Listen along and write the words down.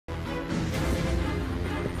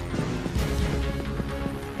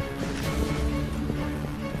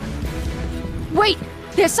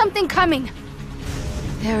There's something coming!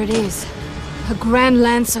 There it is. A Grand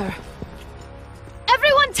Lancer.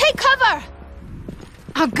 Everyone take cover!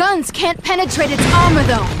 Our guns can't penetrate its armor,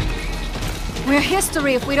 though. We're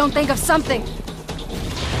history if we don't think of something.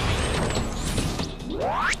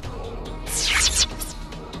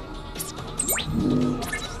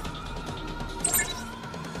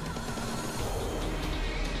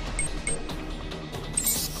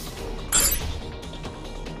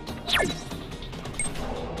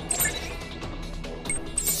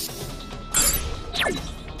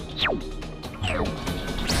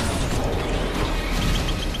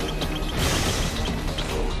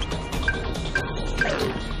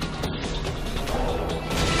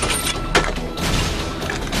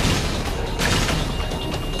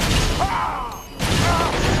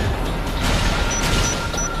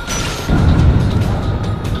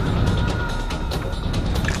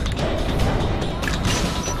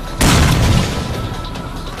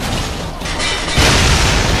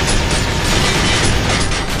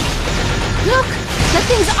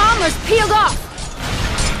 Peeled off!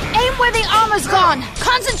 Aim where the armor's gone!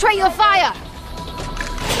 Concentrate your fire!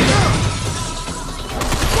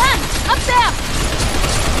 Dan! Up there!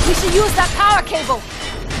 We should use that power cable!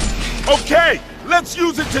 Okay! Let's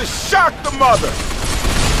use it to shock the mother!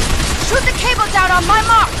 Shoot the cable down on my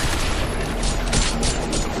mark!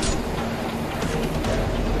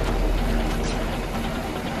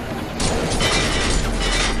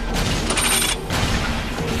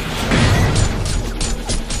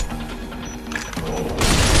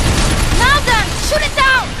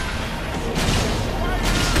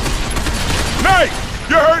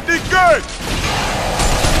 You heard me good!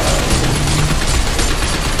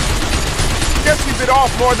 Guess we bit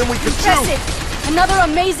off more than we could chew. Impressive! Another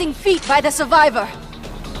amazing feat by the survivor.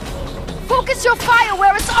 Focus your fire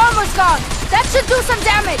where its armor's gone! That should do some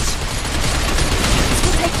damage! This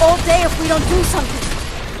will take all day if we don't do something.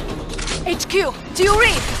 HQ, do you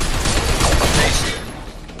read? Mason,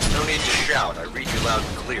 no need to shout. I read you loud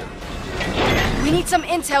and clear. We need some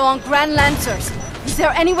intel on Grand Lancers. Is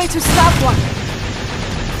there any way to stop one?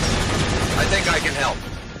 I think I can help.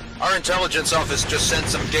 Our intelligence office just sent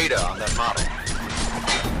some data on that model.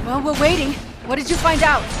 Well, we're waiting. What did you find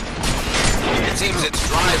out? It seems its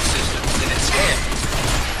drive system's in its head.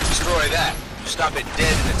 Destroy that. Stop it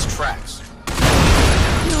dead in its tracks.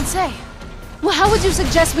 You don't say. Well, how would you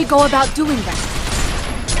suggest we go about doing that?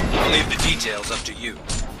 I'll leave the details up to you.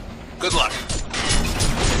 Good luck.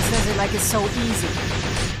 He says it like it's so easy.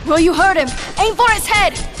 Well, you heard him. Aim for its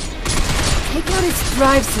head! Take out its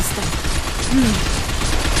drive system. What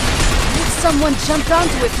if someone jumped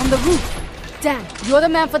onto it from the roof? Dan, you're the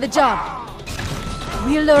man for the job.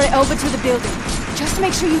 We'll lure it over to the building. Just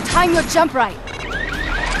make sure you time your jump right.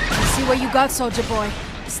 I see what you got, soldier boy.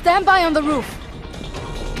 Stand by on the roof.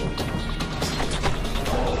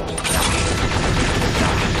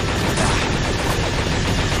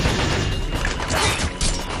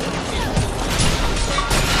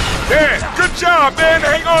 Dan, good job, man!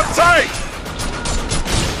 Hang on tight!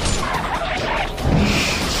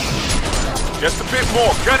 Just a bit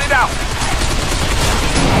more. Cut it out.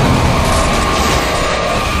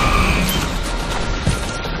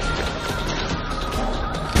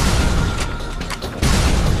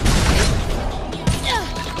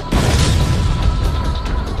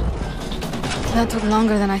 That took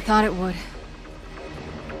longer than I thought it would.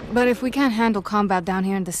 But if we can't handle combat down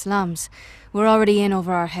here in the slums, we're already in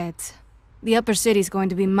over our heads. The upper city's going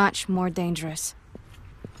to be much more dangerous.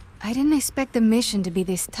 I didn't expect the mission to be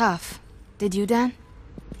this tough. Did you, Dan?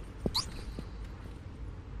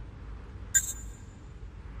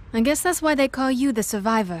 I guess that's why they call you the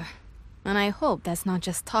survivor. And I hope that's not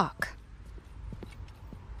just talk.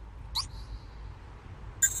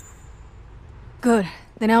 Good.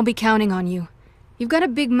 Then I'll be counting on you. You've got a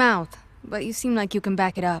big mouth, but you seem like you can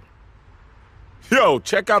back it up. Yo,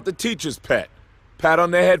 check out the teacher's pet. Pat on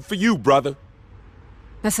the head for you, brother.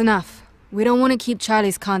 That's enough. We don't want to keep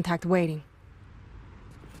Charlie's contact waiting.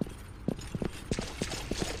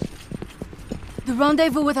 The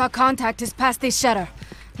rendezvous with our contact is past this shutter.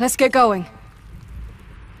 Let's get going.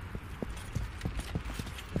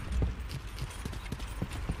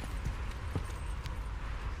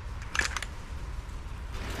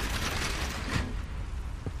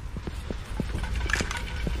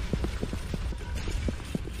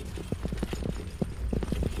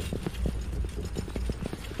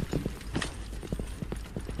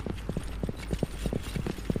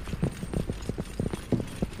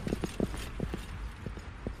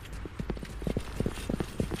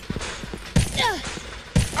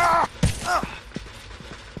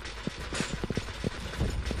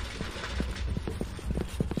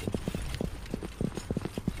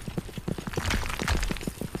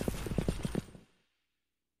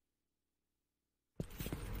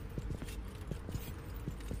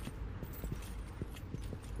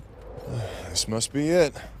 This must be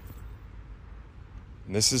it.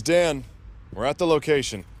 And this is Dan. We're at the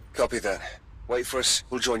location. Copy that. Wait for us.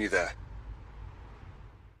 We'll join you there.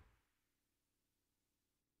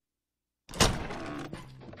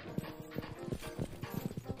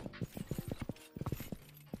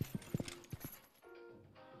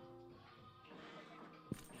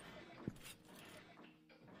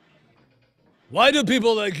 Why do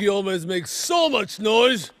people like you always make so much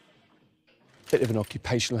noise? Bit of an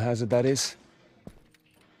occupational hazard, that is.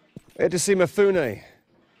 Here to see Mifune.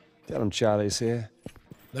 Tell him Charlie's here.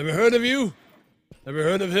 Never heard of you? Never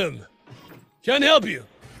heard of him. Can't help you.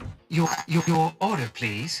 Your order,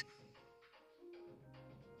 please.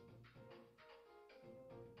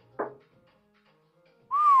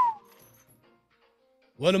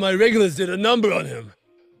 One of my regulars did a number on him.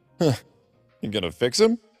 You gonna fix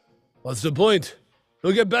him? What's the point?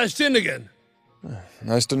 He'll get bashed in again.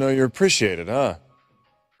 Nice to know you're appreciated, huh?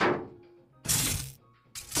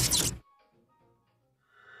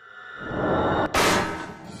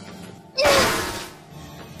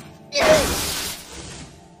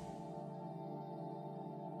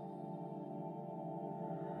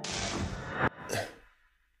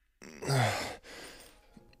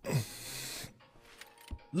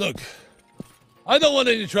 Look, I don't want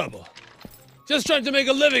any trouble. Just trying to make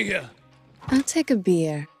a living here. I'll take a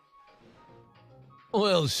beer.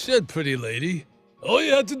 Well, shit, pretty lady. All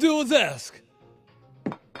you had to do was ask.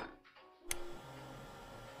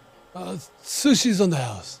 Sushi's on the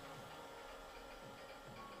house.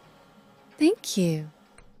 Thank you.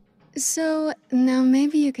 So, now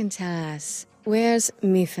maybe you can tell us, where's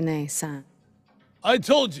Mifune-san? I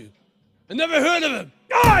told you. I never heard of him.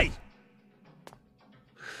 Die!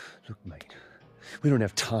 Look, mate, we don't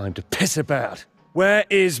have time to piss about. Where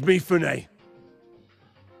is Mifune?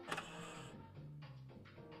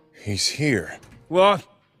 He's here. What?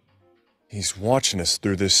 He's watching us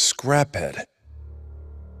through this scraphead.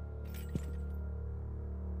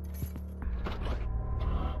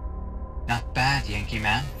 Not bad, Yankee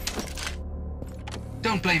Man.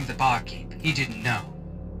 Don't blame the barkeep. He didn't know.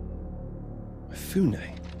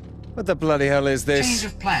 Mifune? What the bloody hell is this?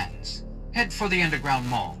 Change of plans. Head for the underground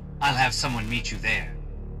mall. I'll have someone meet you there.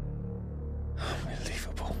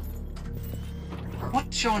 Unbelievable.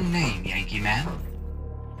 What's your name, Yankee Man?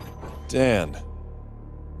 Dan.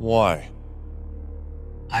 Why?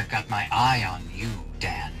 I've got my eye on you,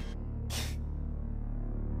 Dan.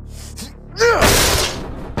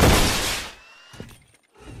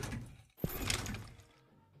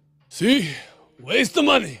 See? Waste the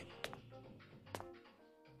money.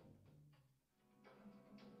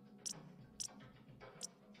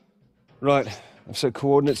 Right, I've set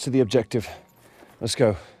coordinates to the objective. Let's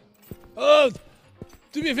go.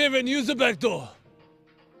 Do me a favor and use the back door.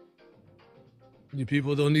 You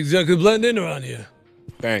people don't exactly blend in around here.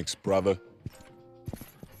 Thanks, brother.